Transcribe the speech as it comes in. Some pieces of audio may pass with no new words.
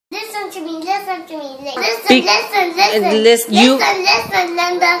listen to me. Listen to me. Listen,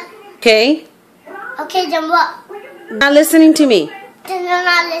 Linda. Okay. Okay, then what? Not listening to me. Then you're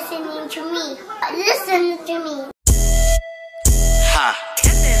not listening to me. Listen to me. Ha.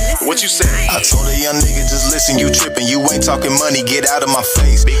 What you say? I told a young nigga, just listen, you trippin'. You ain't talking money, get out of my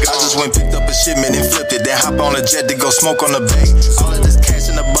face. I just went picked up a shipment and flipped it, then hop on a jet to go smoke on the bay. All of this cash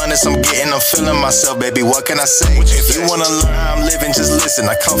in abundance I'm getting, I'm feeling myself, baby, what can I say? If you wanna learn how I'm living, just listen.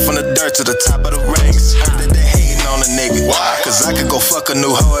 I come from the dirt to the top of the ranks. Heard that they hating on a nigga. Why? Cause I could go fuck a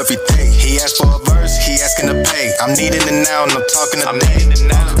new hoe every day. He asked for a verse, he asking to pay. I'm needing it now and I'm talking today.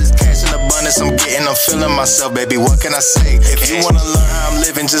 All of this cash in abundance I'm getting, I'm feeling myself, baby, what can I say? If you wanna learn how I'm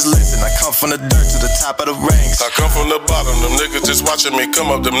living, just listen. I come from the dirt to the top of the ranks. I come from the bottom, them niggas just watching me come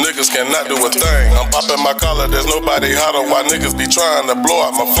up. Them niggas cannot do a thing. I'm popping my collar, there's nobody hotter. Why niggas be trying to blow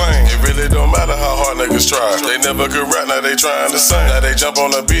out my flame? It really don't matter how hard niggas try. They never could rap, now they trying to sing. Now they jump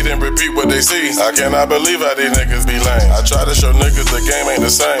on the beat and repeat what they see. I cannot believe how these niggas be lame. I try to show niggas the game ain't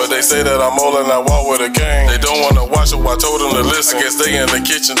the same, but they say that I'm old and I walk with a cane. They don't wanna watch it, I told them to listen. I guess they in the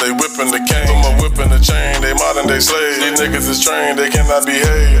kitchen, they whipping the cane. From a whipping the chain, they modern day slaves. These niggas is trained, they cannot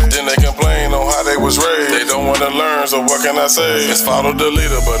behave. Then they complain on how they was raised. They don't wanna learn, so what can I say? It's follow the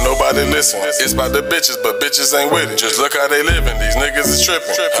leader, but nobody listen. It's about the bitches, but bitches ain't with it. Just look how they living, these niggas is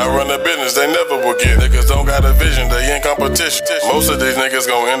tripping. I run a business, they never will get. Niggas don't got a vision, they in competition. Most of these niggas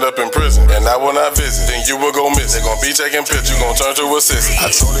gon' end up in prison, and I will not visit. Then you will go miss. They gon' be taking pictures, you gon' turn to a sissy.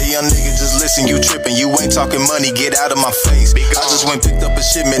 I told a young nigga, just listen, you trippin'. You ain't talking money, get out of my face. I just went picked up a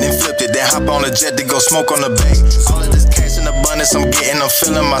shipment and flipped it, then hop on a jet to go smoke on the bay. All of this cash in abundance I'm getting, I'm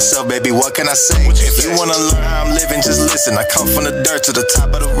feeling myself, baby, what can I say? If you wanna learn how I'm living, just listen. I come from the dirt to the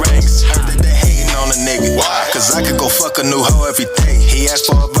top of the ranks. Heard that they hating on a nigga. Why? Cause I could go fuck a new hoe every day. He asked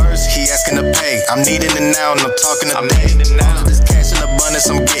for a verse, he asking to pay. I'm needing it now and I'm talking today. All of this cash in abundance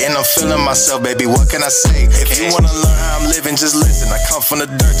I'm getting, I'm feeling myself, baby, what can I say? If you wanna learn how I'm living, just listen. I come from the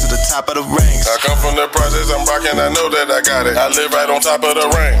dirt to the top of the ranks. I come from the projects, I'm rocking, I know that I got it. I live right on top of the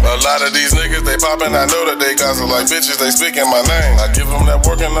ring. A lot of these niggas, they poppin', I know that they gossip like bitches, they speaking my name. I give them that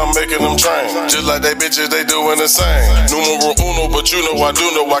work and I'm making them train. Just like they bitches, they doing the same. Numero uno, but you know I do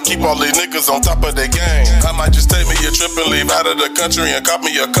know I keep all these niggas on top of their game. I might just take me a trip and leave out of the country and cop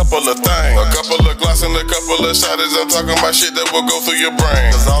me a couple of things. A couple of gloss and a couple of shotters. I'm talking about shit that will go through your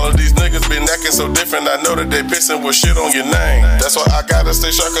brain. Cause all of these niggas been acting so different, I know that they pissing with shit on your name. That's why I gotta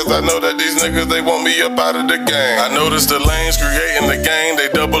stay sharp, cause I know that these niggas, they want me up out of the game. I notice the lanes creating the game, they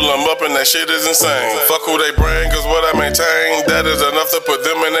double them up and that shit is insane. Fuck who they bring, cause what I maintain, that is enough to put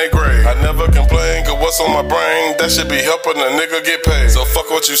them in their grave. I never complain, cause what's on my brain, that should be helping a nigga get paid. So fuck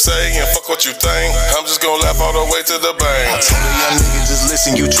what you say and fuck what you think, I'm just gonna laugh all the way to the bank. I told a young nigga, just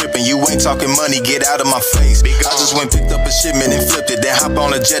listen, you trippin'. You ain't talking money, get out of my face. I just went picked up a shipment and flipped it, then hop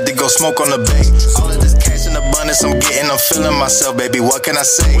on a jet to go smoke on the bay. All of this cash in abundance I'm getting, I'm feeling myself, baby, what can I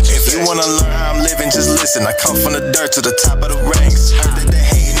say? If you wanna learn how I'm living, just listen. I come from the dirt to the top of the ranks. Heard that they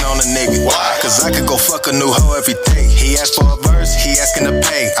hating on a nigga. Why? Cause I could go fuck a new hoe every day. He asked for a verse, he asking to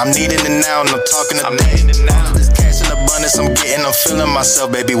pay. I'm needing it now and I'm talking today. All of this cash in abundance I'm getting, I'm feeling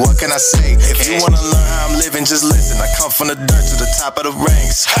myself, baby, what can I say? If you wanna learn how I'm living, just listen. I come from the dirt to the top of the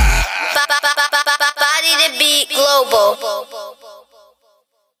ranks. Body to beat global.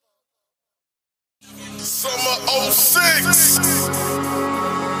 Summer 06.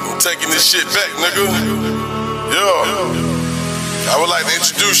 I'm taking this shit back, nigga. Yeah. I would like to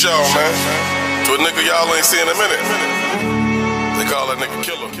introduce y'all, man, to a nigga y'all ain't seen in a minute. They call that nigga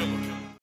Killer.